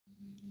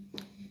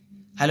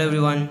Hello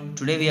everyone,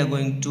 today we are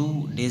going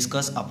to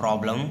discuss a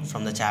problem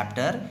from the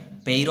chapter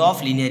pair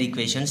of linear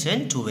equations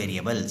in two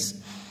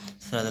variables.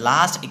 So the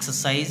last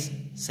exercise,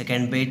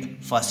 second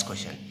bit, first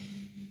question.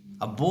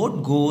 A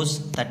boat goes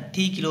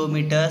 30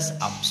 kilometers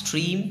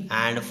upstream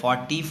and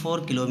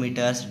 44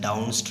 kilometers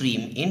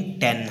downstream in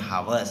 10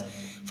 hours.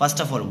 First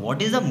of all,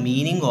 what is the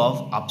meaning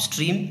of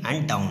upstream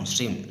and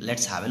downstream?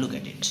 Let's have a look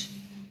at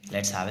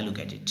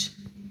it.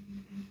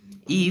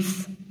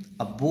 If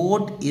a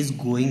boat is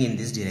going in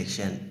this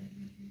direction,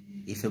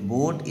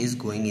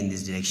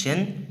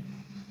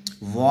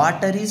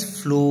 water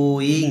is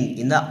flowing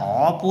in the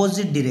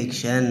opposite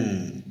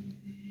direction,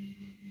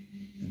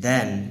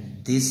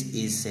 then this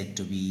is said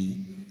to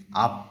be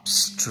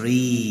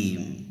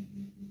upstream.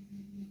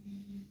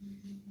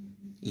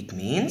 It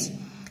means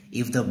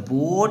if the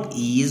boat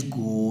is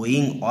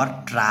going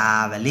or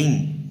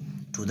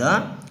traveling to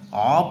the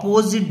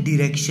opposite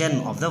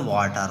direction of the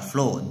water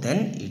flow,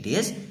 then it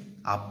is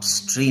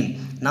upstream.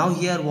 Now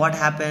here what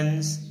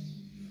happens?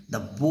 The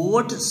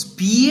boat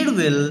speed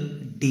will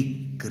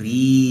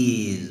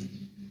decrease.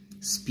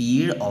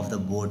 Speed of the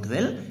boat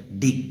will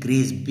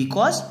decrease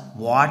because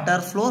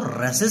water flow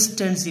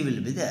resistance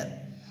will be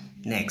there.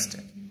 Next,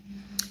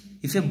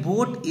 if a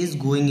boat is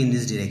going in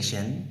this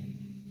direction,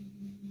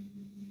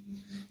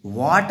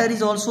 water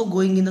is also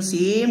going in the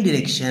same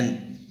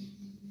direction.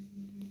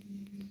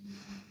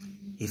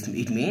 If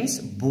it means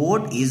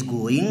boat is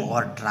going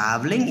or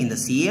traveling in the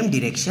same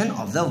direction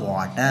of the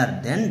water,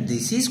 then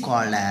this is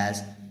called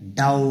as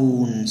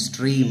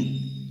downstream.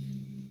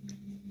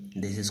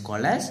 This is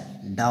called as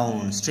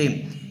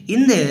downstream.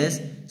 In this,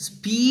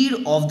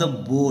 speed of the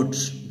boat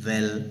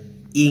will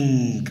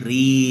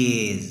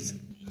increase.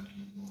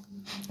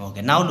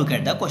 Okay, now look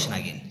at the question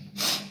again.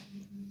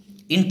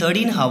 In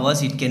 13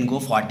 hours, it can go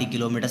 40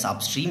 kilometers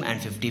upstream and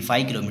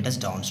 55 kilometers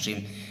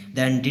downstream.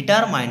 Then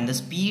determine the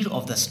speed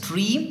of the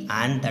stream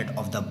and that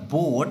of the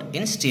boat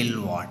in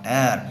still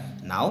water.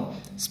 Now,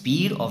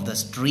 speed of the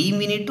stream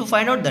we need to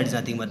find out, that is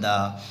nothing but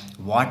the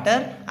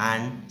water,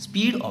 and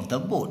speed of the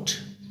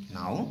boat.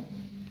 Now,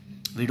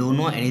 we don't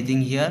know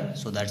anything here,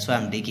 so that's why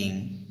I'm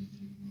taking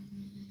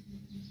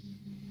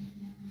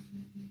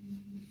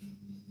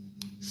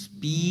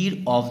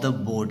speed of the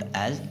boat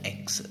as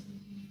x.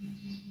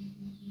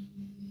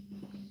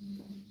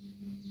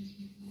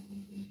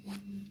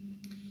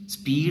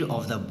 Speed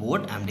of the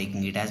boat, I'm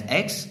taking it as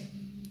x.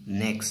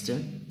 Next,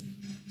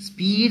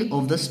 speed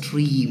of the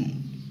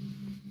stream.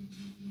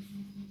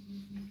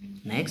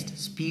 Next,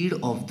 speed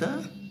of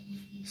the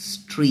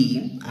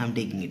stream, I am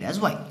taking it as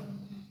y.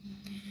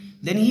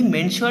 Then he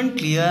mentioned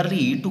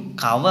clearly to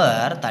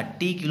cover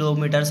 30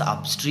 kilometers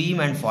upstream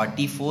and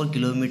 44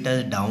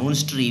 kilometers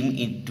downstream,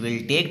 it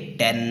will take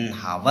 10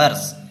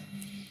 hours.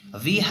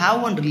 We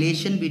have one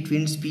relation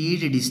between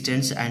speed,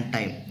 distance and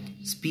time.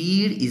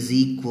 Speed is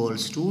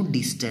equals to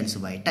distance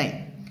by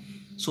time.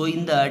 So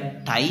in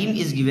the time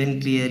is given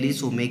clearly,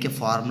 so make a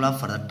formula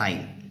for the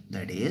time.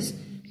 That is,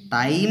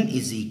 time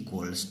is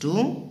equals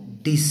to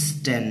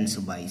distance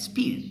by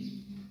speed.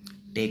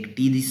 Take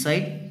t this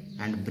side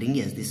and bring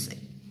s this side.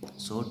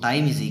 So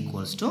time is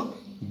equals to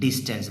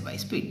distance by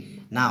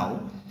speed.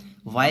 Now,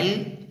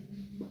 while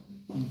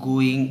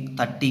going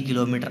 30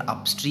 km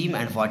upstream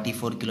and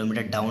 44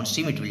 km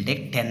downstream, it will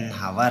take 10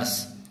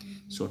 hours.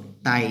 So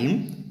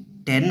time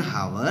 10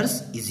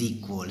 hours is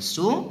equals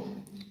to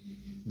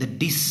the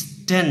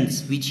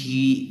distance which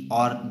he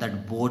or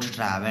that boat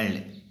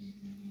traveled,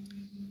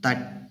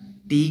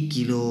 30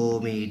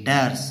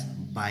 kilometers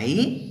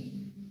by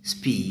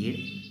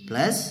speed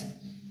plus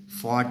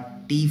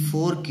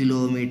 44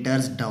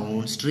 kilometers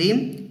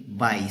downstream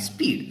by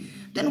speed.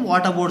 Then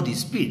what about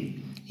this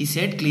speed? He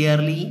said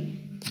clearly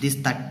this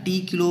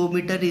 30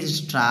 kilometer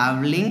is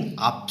traveling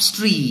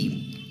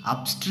upstream.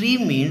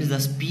 Upstream means the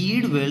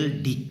speed will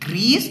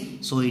decrease.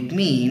 So it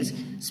means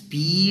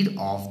speed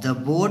of the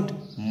boat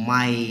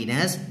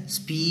minus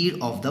speed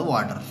of the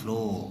water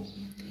flow.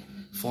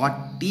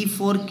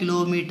 44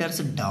 kilometers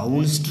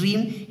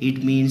downstream,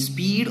 it means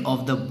speed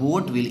of the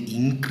boat will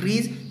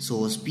increase.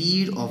 So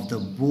speed of the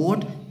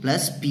boat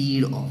plus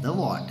speed of the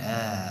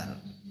water.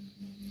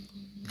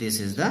 This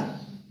is the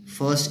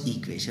first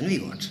equation we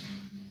got.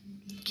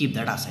 Keep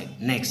that aside.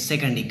 Next,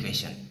 second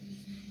equation.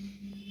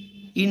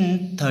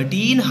 In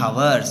 13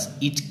 hours,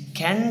 it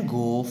can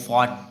go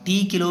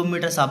 40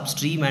 kilometers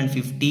upstream and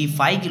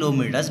 55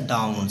 kilometers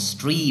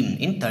downstream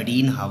in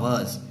 13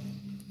 hours.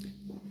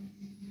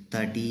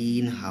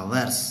 13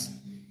 hours.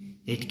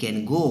 It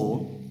can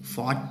go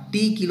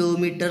 40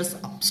 kilometers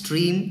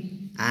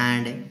upstream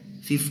and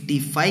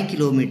 55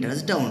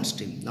 kilometers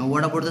downstream. Now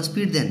what about the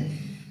speed then?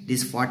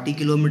 This 40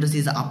 kilometers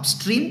is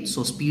upstream,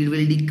 so speed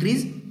will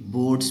decrease.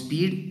 Boat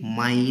speed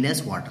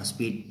minus water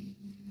speed.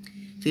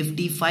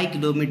 55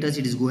 kilometers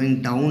it is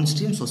going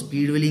downstream, so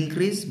speed will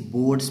increase.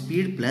 Boat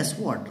speed plus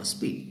water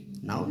speed.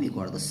 Now we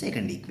got the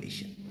second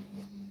equation.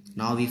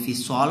 Now if we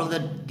solve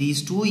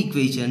these two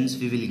equations,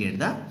 we will get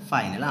the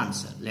final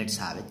answer. Let's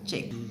have a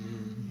check.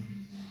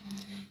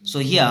 So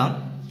here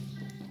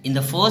In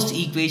the first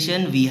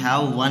equation we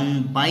have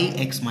 1 by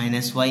x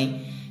minus y.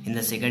 In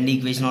the second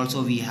equation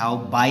also we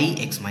have by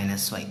x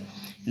minus y.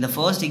 In the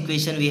first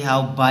equation we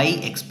have by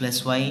x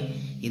plus y.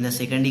 In the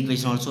second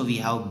equation also we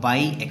have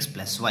by x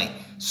plus y.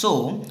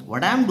 So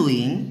what I am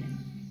doing,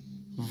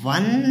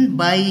 1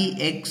 by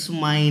x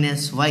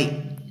minus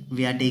y,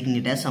 we are taking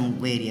it as some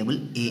variable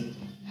a.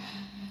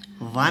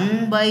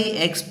 1 by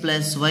x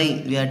plus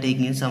y, we are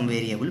taking in some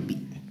variable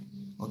b.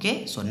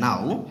 Okay, so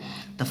now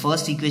the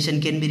first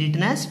equation can be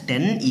written as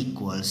 10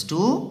 equals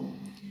to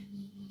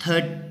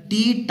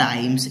 30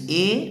 times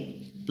a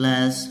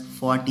plus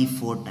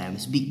 44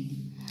 times b.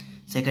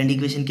 Second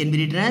equation can be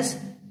written as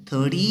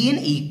 13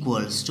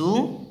 equals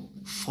to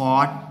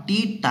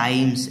 40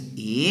 times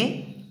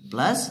a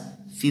plus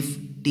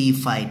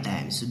 55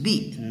 times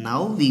b.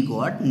 Now we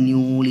got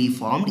newly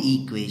formed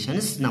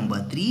equations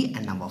number 3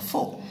 and number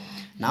 4.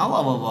 Now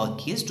our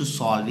work is to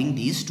solving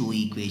these two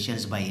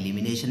equations by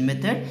elimination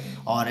method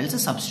or else a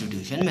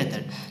substitution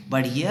method.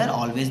 But here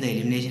always the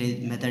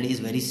elimination method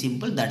is very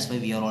simple. That's why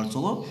we are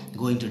also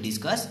going to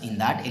discuss in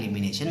that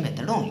elimination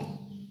method only.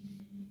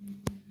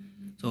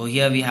 So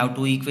here we have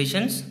two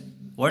equations.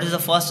 What is the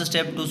first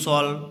step to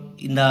solve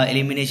in the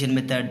elimination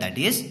method? That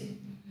is,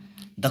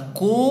 the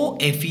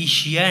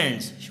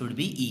coefficients should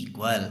be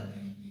equal.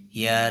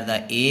 Here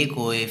the a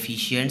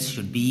coefficients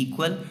should be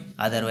equal,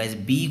 otherwise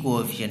b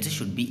coefficients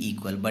should be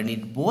equal, but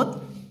in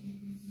both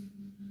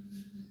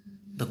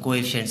the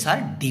coefficients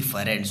are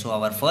different. So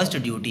our first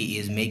duty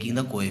is making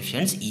the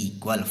coefficients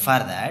equal. For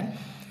that,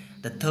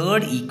 the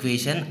third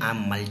equation I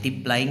am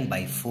multiplying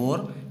by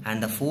 4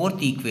 and the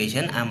fourth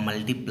equation I am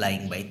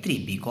multiplying by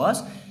 3,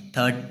 because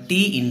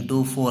 30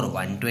 into 4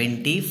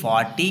 120,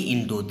 40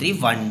 into 3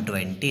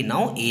 120.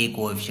 Now a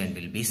coefficient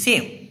will be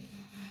same.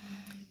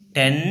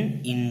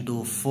 10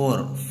 into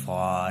 4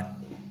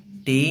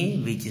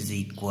 40, which is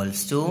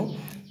equals to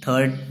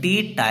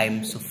 30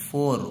 times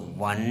 4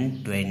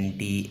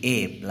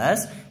 120a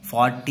plus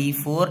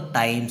 44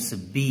 times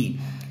b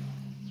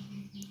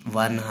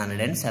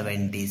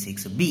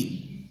 176b.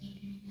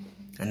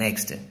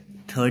 Next,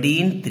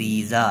 13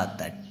 3s are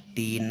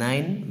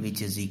 39,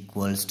 which is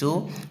equals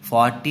to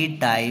 40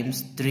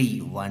 times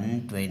 3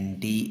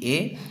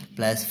 120a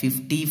plus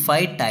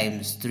 55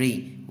 times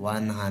 3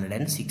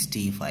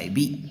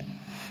 165b.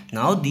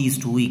 Now these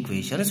two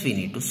equations we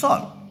need to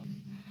solve.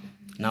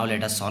 Now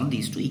let us solve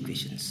these two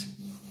equations.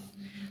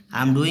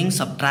 I am doing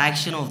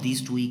subtraction of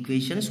these two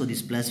equations. So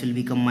this plus will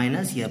become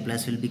minus, here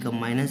plus will become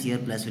minus, here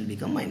plus will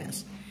become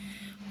minus.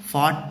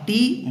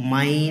 40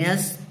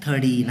 minus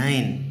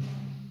 39,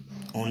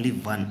 only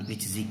 1,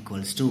 which is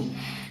equals to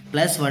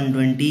plus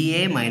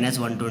 120a minus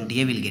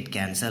 120a will get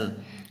cancelled.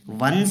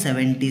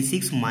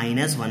 176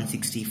 minus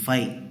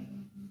 165,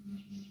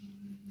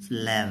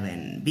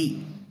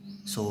 11b.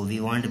 So we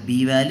want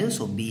b value,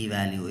 so b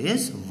value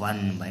is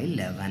 1 by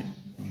 11.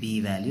 B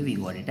value we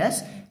got it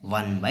as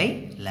 1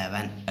 by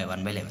 11.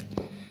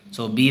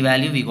 So b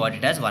value we got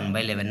it as 1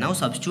 by 11. Now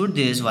substitute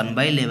this 1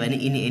 by 11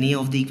 in any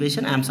of the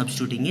equation. I am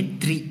substituting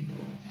it 3.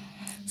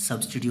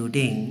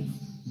 Substituting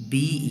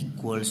b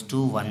equals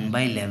to 1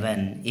 by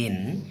 11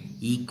 in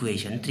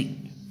equation 3.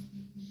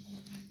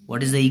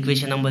 What is the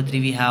equation number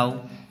 3 we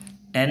have?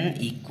 10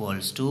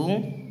 equals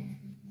to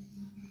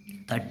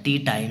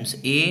 30 times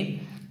a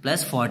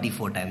plus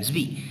 44 times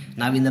b.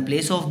 Now in the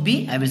place of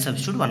b, I will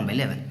substitute 1 by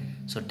 11.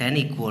 So 10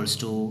 equals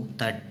to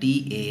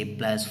 30a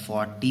plus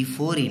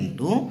 44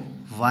 into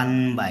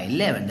 1 by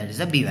 11. That is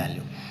the b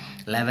value.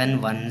 11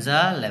 1s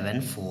are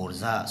 11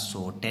 4s are.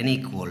 So 10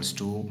 equals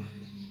to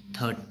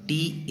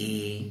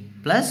 30a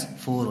plus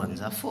 4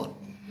 1s are 4.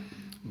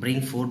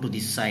 Bring 4 to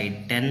this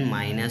side. 10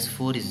 minus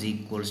 4 is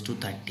equals to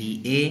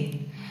 30a.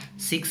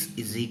 6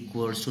 is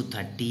equals to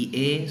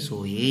 30a.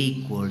 So a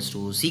equals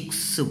to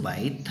 6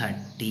 by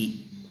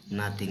 30.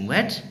 Nothing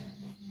but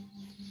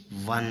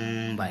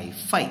 1 by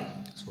 5.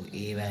 So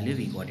a value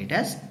we got it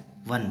as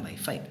 1 by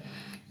 5.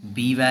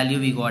 B value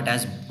we got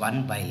as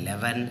 1 by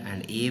 11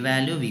 and a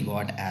value we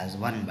got as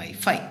 1 by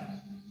 5.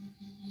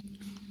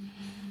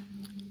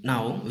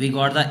 Now we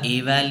got the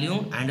a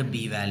value and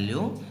b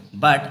value,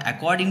 but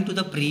according to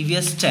the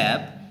previous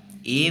step,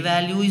 a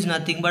value is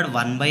nothing but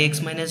 1 by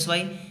x minus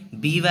y,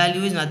 b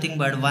value is nothing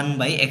but 1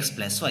 by x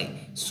plus y.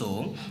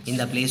 So in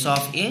the place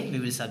of a we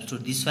will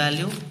substitute this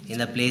value, in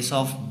the place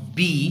of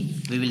b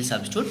we will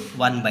substitute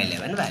 1 by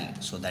 11 value.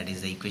 So that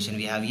is the equation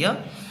we have here.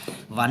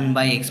 1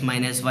 by x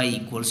minus y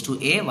equals to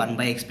a, 1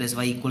 by x plus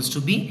y equals to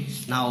b.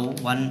 Now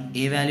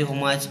a value how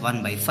much?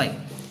 1 by 5.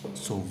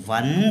 So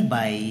 1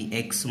 by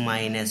x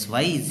minus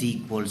y is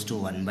equals to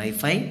 1 by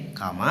 5,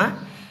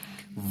 comma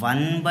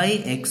 1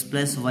 by x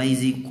plus y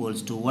is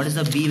equals to, what is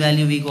the b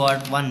value we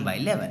got? 1 by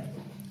 11.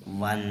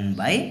 1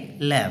 by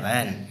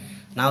 11.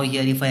 Now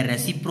here if I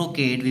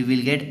reciprocate, we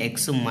will get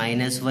x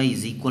minus y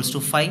is equals to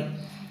 5.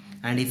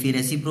 And if we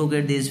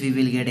reciprocate this, we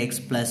will get x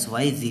plus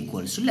y is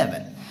equals to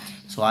 11.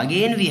 So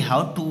again we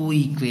have two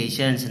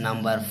equations,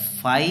 number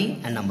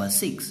 5 and number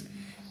 6.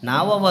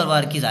 Now our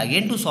work is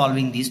again to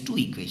solving these two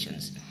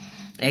equations.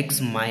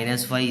 X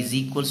minus y is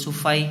equals to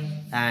 5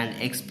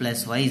 and x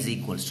plus y is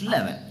equals to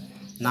 11.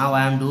 Now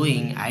I am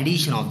doing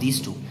addition of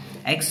these two.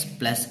 x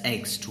plus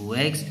x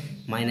 2x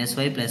minus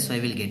 5 plus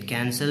 5 will get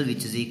cancelled,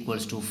 which is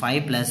equals to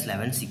 5 plus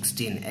 11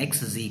 16.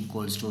 X is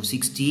equals to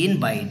 16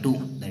 by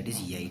 2, that is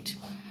 8.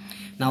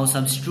 Now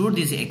substitute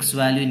this x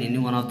value in any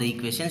one of the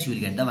equations, you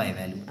will get the y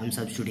value. I am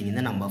substituting in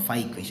the number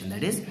 5 equation,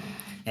 that is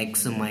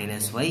x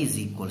minus y is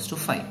equals to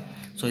 5.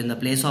 So in the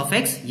place of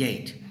x,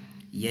 8.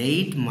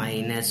 8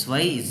 minus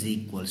y is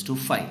equals to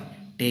 5.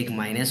 Take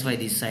minus y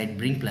this side,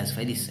 bring plus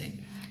 5 this side.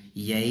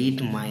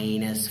 8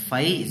 minus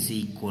 5 is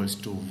equals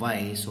to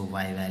y, so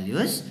y value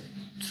is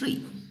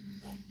 3.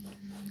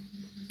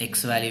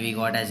 X value we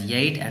got as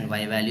 8 and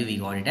y value we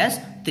got it as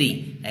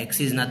 3. X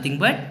is nothing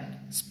but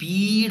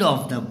speed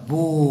of the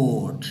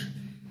boat.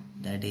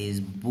 That is,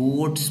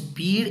 boat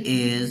speed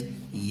is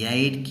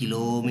 8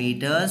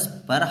 kilometers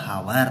per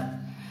hour.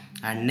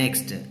 And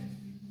next,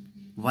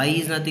 y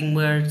is nothing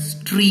but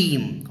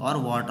stream or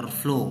water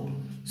flow.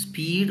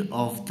 Speed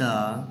of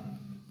the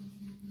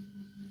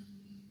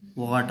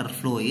water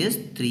flow is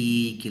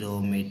 3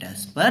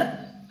 kilometers per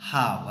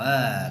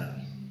hour.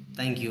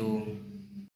 Thank you.